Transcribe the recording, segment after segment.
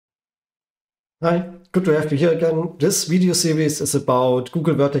Hi, good to have you here again. This video series is about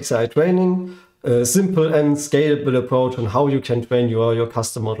Google Vertex AI Training, a simple and scalable approach on how you can train your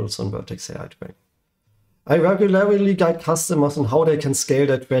custom models on Vertex AI Training. I regularly guide customers on how they can scale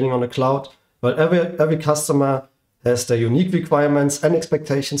their training on the cloud, but every customer has their unique requirements and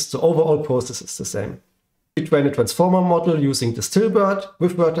expectations. The overall process is the same. We train a transformer model using the Stillbird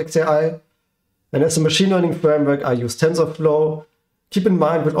with Vertex AI, and as a machine learning framework, I use TensorFlow. Keep in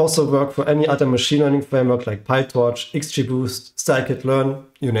mind, it will also work for any other machine learning framework like PyTorch, XGBoost, scikit-learn,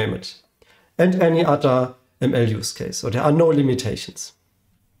 you name it, and any other ML use case. So there are no limitations.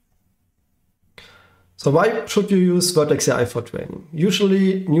 So why should you use Vertex AI for training?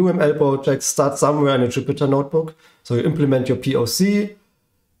 Usually, new ML projects start somewhere in a Jupyter notebook. So you implement your POC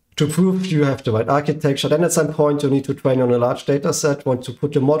to prove you have the right architecture. Then at some point, you need to train on a large data set, want to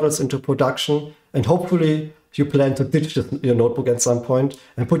put your models into production, and hopefully you plan to ditch your notebook at some point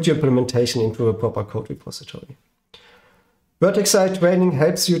and put your implementation into a proper code repository. Vertex AI Training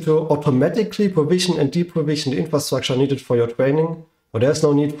helps you to automatically provision and deprovision the infrastructure needed for your training. So there's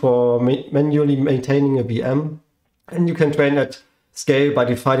no need for manually maintaining a VM. And you can train at scale by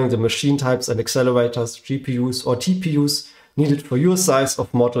defining the machine types and accelerators, GPUs or TPUs needed for your size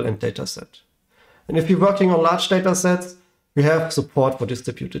of model and dataset. And if you're working on large datasets, we have support for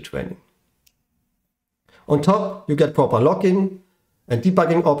distributed training. On top, you get proper login and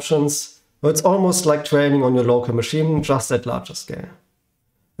debugging options, so it's almost like training on your local machine, just at larger scale.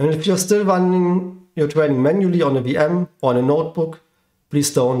 And if you're still running your training manually on a VM or on a notebook,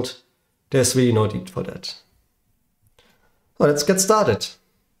 please don't. There's really no need for that. So let's get started.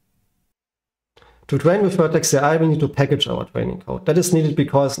 To train with Vertex AI, we need to package our training code. That is needed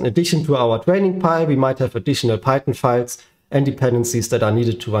because in addition to our training pile, we might have additional Python files and dependencies that are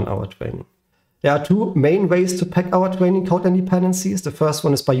needed to run our training. There are two main ways to pack our training code and dependencies. The first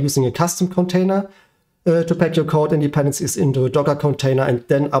one is by using a custom container to pack your code and dependencies into a Docker container and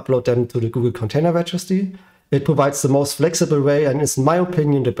then upload them to the Google Container Registry. It provides the most flexible way and is, in my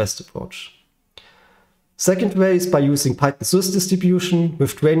opinion, the best approach. Second way is by using Python Sys distribution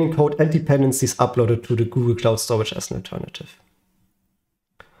with training code and dependencies uploaded to the Google Cloud Storage as an alternative.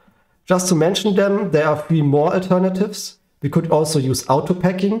 Just to mention them, there are three more alternatives. We could also use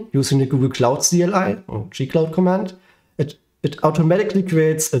auto-packing using the Google Cloud CLI or gcloud command. It automatically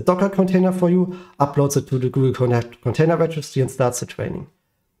creates a Docker container for you, uploads it to the Google Container Registry and starts the training.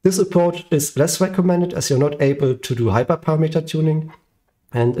 This approach is less recommended as you're not able to do hyperparameter tuning.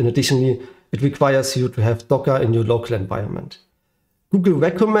 And in addition, it requires you to have Docker in your local environment. Google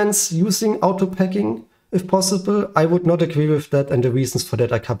recommends using auto-packing if possible. I would not agree with that, and the reasons for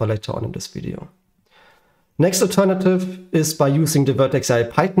that I cover later on in this video. Next alternative is by using the Vertex AI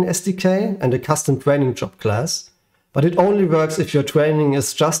Python SDK and a custom training job class, but it only works if your training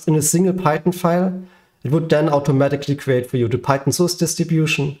is just in a single Python file. It would then automatically create for you the Python Sys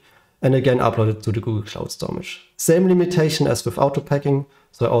distribution and again upload it to the Google Cloud Storage. Same limitation as with auto-packing,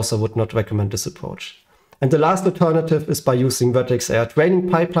 so I also would not recommend this approach. And the last alternative is by using Vertex AI training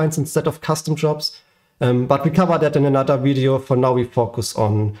pipelines instead of custom jobs, but we cover that in another video. For now, we focus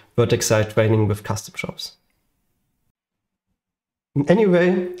on Vertex AI training with custom jobs.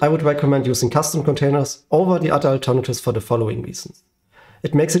 Anyway, I would recommend using custom containers over the other alternatives for the following reasons.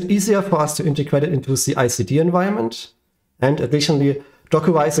 It makes it easier for us to integrate it into the CI/CD environment, and additionally,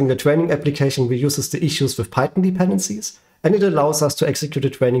 Dockerizing the training application reduces the issues with Python dependencies, and it allows us to execute the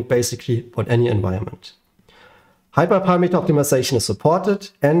training basically on any environment. Hyperparameter optimization is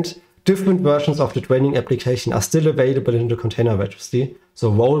supported, and different versions of the training application are still available in the container registry,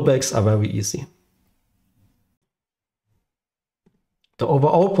 so rollbacks are very easy. The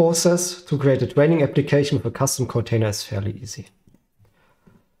overall process to create a training application with a custom container is fairly easy.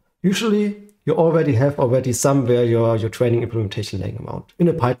 Usually, you already have somewhere your training implementation laying around, in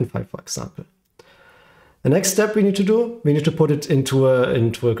a Python file, for example. The next step we need to do, we need to put it into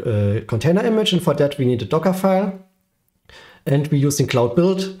a container image, and for that we need a Docker file. And we're using Cloud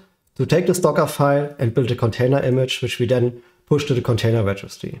Build to take this Docker file and build a container image, which we then push to the container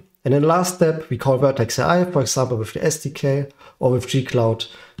registry. And in the last step, we call Vertex AI, for example, with the SDK or with gcloud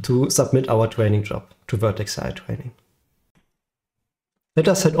to submit our training job to Vertex AI Training. Let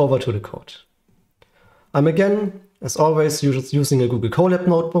us head over to the code. I'm again, as always, using a Google Colab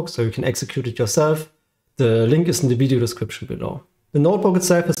notebook, so you can execute it yourself. The link is in the video description below. The notebook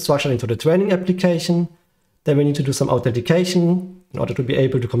itself is structured into the training application. Then we need to do some authentication in order to be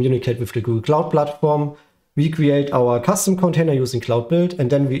able to communicate with the Google Cloud Platform. We create our custom container using Cloud Build, and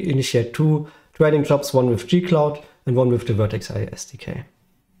then we initiate two training jobs, one with gcloud and one with the Vertex AI SDK.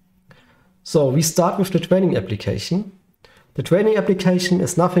 So we start with the training application. The training application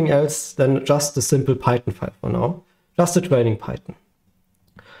is nothing else than just a simple Python file for now, just a training Python.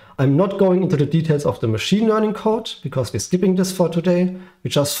 I'm not going into the details of the machine learning code because we're skipping this for today. We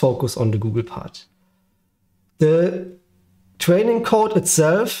just focus on the Google part. The training code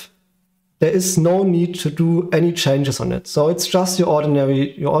itself, there is no need to do any changes on it. So it's just your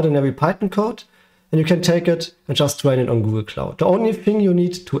ordinary Python code, and you can take it and just train it on Google Cloud. The only thing you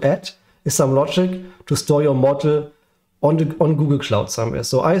need to add is some logic to store your model on Google Cloud somewhere.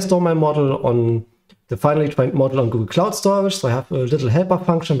 So I store my model on the finally trained model on Google Cloud Storage. So I have a little helper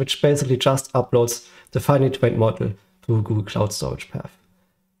function which basically just uploads the finally trained model to Google Cloud Storage path.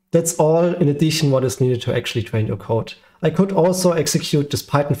 That's all in addition what is needed to actually train your code. I could also execute this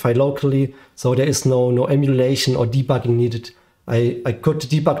Python file locally, so there is no emulation or debugging needed. I could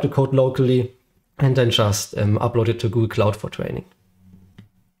debug the code locally and then just upload it to Google Cloud for training.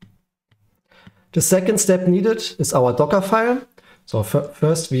 The second step needed is our Docker file. So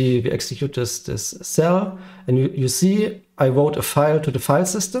first we execute this cell, and you see I wrote a file to the file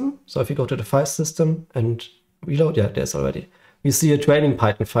system. So if you go to the file system and reload, yeah, there's already. We see a training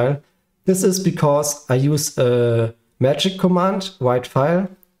Python file. This is because I use a magic command, write file,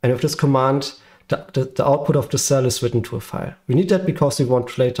 and with this command, the output of the cell is written to a file. We need that because we want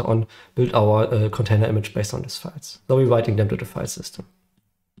to later on build our container image based on these files. So we're writing them to the file system.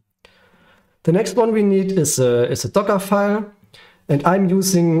 The next one we need is a Docker file, and I'm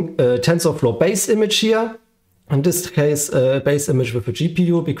using a TensorFlow base image here. In this case, a base image with a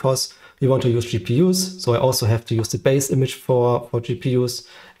GPU because we want to use GPUs. So I also have to use the base image for GPUs,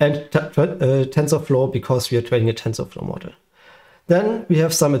 and TensorFlow because we are training a TensorFlow model. Then we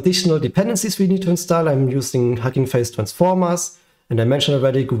have some additional dependencies we need to install. I'm using Hugging Face transformers, and I mentioned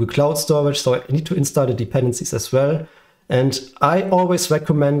already Google Cloud Storage, so I need to install the dependencies as well. And I always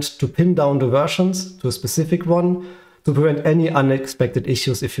recommend to pin down the versions to a specific one to prevent any unexpected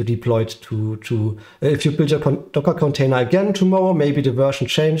issues if you deploy it if you build your Docker container again tomorrow, maybe the version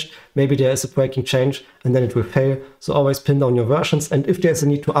changed, maybe there is a breaking change, and then it will fail. So always pin down your versions, and if there's a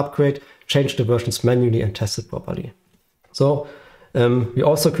need to upgrade, change the versions manually and test it properly. So we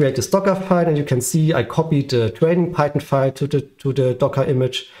also create this Docker file, and you can see I copied the training Python file to the Docker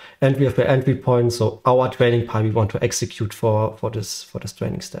image, and we have the entry point, so our training file we want to execute for this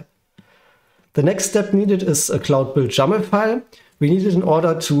training step. The next step needed is a cloud build YAML file. We need it in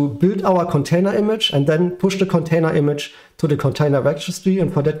order to build our container image and then push the container image to the container registry,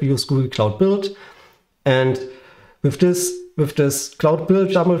 and for that we use Google Cloud Build. And with this cloud build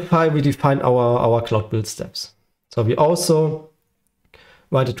YAML file, we define our cloud build steps. So we also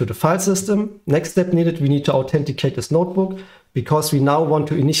write it to the file system. Next step needed, we need to authenticate this notebook because we now want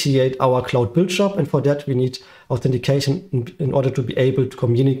to initiate our cloud build job, and for that we need authentication in order to be able to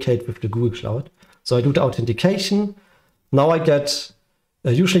communicate with the Google Cloud. So I do the authentication. Now I get,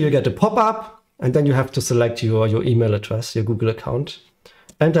 usually you get a pop-up, and then you have to select your email address, your Google account.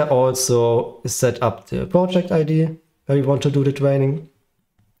 And I also set up the project ID where we want to do the training.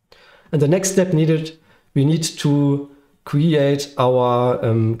 And the next step needed, we need to create our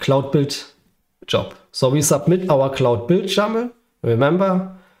cloud build job. So we submit our cloud build YAML.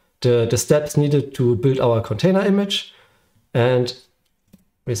 Remember the steps needed to build our container image, and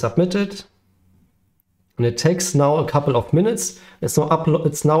we submit it. And it takes now a couple of minutes. It's now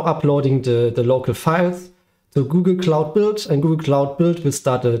uploading the local files to Google Cloud Build, and Google Cloud Build will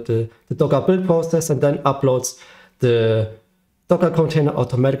start the Docker build process and then uploads the Docker container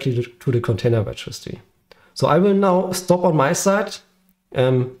automatically to the container registry. So I will now stop on my side.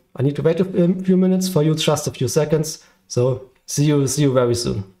 I need to wait a few minutes, for you just a few seconds. So see you very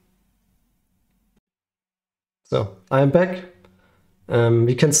soon. So I am back.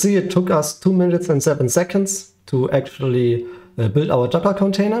 We can see it took us 2 minutes and 7 seconds to actually build our Docker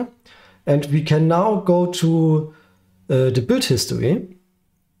container. And we can now go to the build history.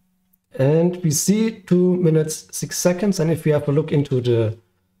 And we see 2 minutes 6 seconds. And if we have a look into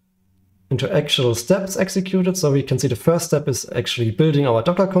actual steps executed, so we can see the first step is actually building our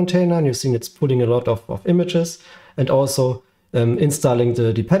Docker container, and you've seen it's pulling a lot of images, and also installing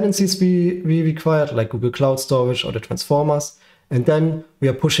the dependencies we required, like Google Cloud Storage or the transformers. And then we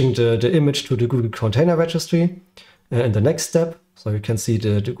are pushing the image to the Google Container Registry in the next step. So you can see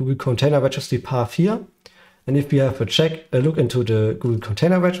the Google Container Registry path here. And if we have a look into the Google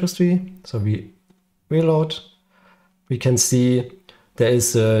Container Registry, so we reload, we can see there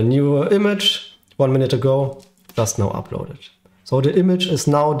is a new image 1 minute ago, just now uploaded. So the image is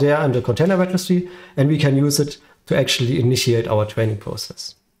now there in the container registry, and we can use it to actually initiate our training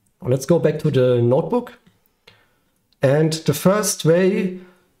process. Now let's go back to the notebook. And the first way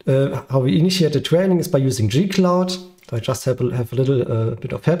how we initiate the training is by using gcloud. So I just have a little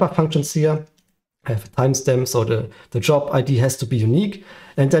bit of helper functions here. I have a timestamp, so the job ID has to be unique.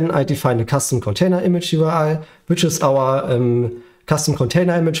 And then I define a custom container image URI, which is our custom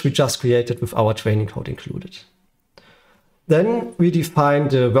container image we just created with our training code included. Then we define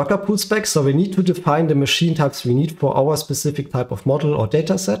the worker pool specs. So we need to define the machine types we need for our specific type of model or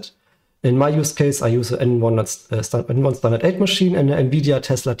data set. In my use case, I use an N1 Standard 8 machine and an NVIDIA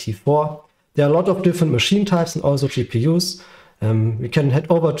Tesla T4. There are a lot of different machine types and also GPUs. We can head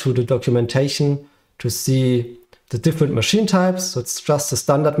over to the documentation to see the different machine types. So it's just the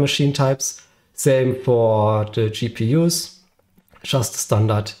standard machine types. Same for the GPUs, just the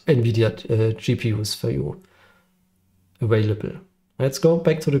standard NVIDIA GPUs for you available. Let's go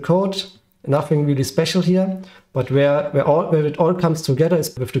back to the code. Nothing really special here, but where it all comes together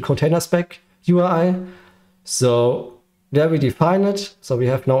is with the container spec URI. So there we define it. So we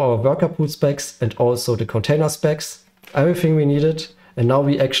have now our worker pool specs and also the container specs, everything we needed. And now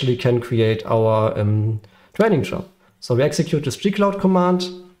we actually can create our training job. So we execute this gcloud command,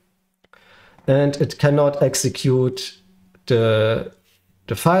 and it cannot execute the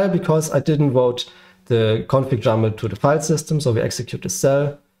file because I didn't load the config YAML to the file system. So we execute the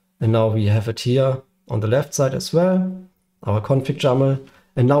cell, and now we have it here on the left side as well, our config YAML,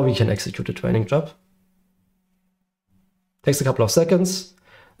 and now we can execute the training job. Takes a couple of seconds,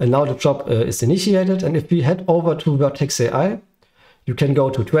 and now the job is initiated. And if we head over to Vertex AI, you can go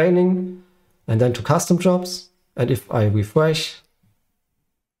to training and then to custom jobs. And if I refresh,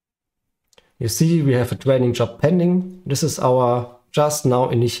 you see we have a training job pending. This is our just now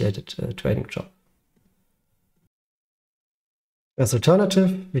initiated training job. As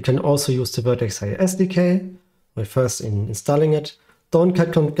alternative, we can also use the Vertex AI SDK by first installing it. Don't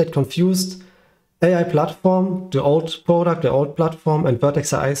get confused. AI platform, the old product, the old platform, and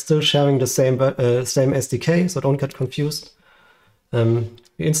Vertex AI is still sharing the same SDK, so don't get confused. We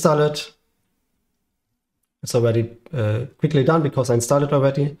install it. It's already quickly done because I installed it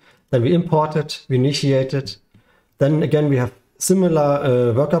already. Then we import it, we initiate it. Then again, we have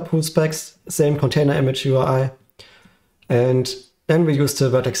similar worker pool specs, same container image URI. And then we use the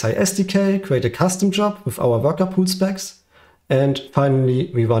Vertex AI SDK, create a custom job with our worker pool specs. And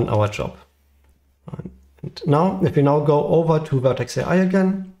finally, we run our job. And now, if we now go over to Vertex AI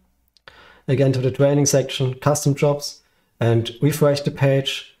again to the training section, custom jobs, and refresh the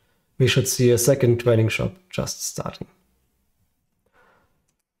page, we should see a second training job just starting.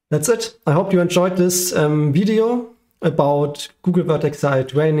 That's it. I hope you enjoyed this video about Google Vertex AI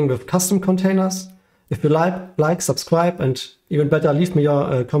training with custom containers. If you like, subscribe, and even better, leave me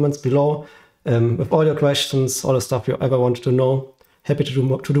your comments below with all your questions, all the stuff you ever wanted to know. Happy to do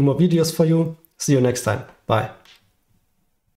more videos for you. See you next time. Bye.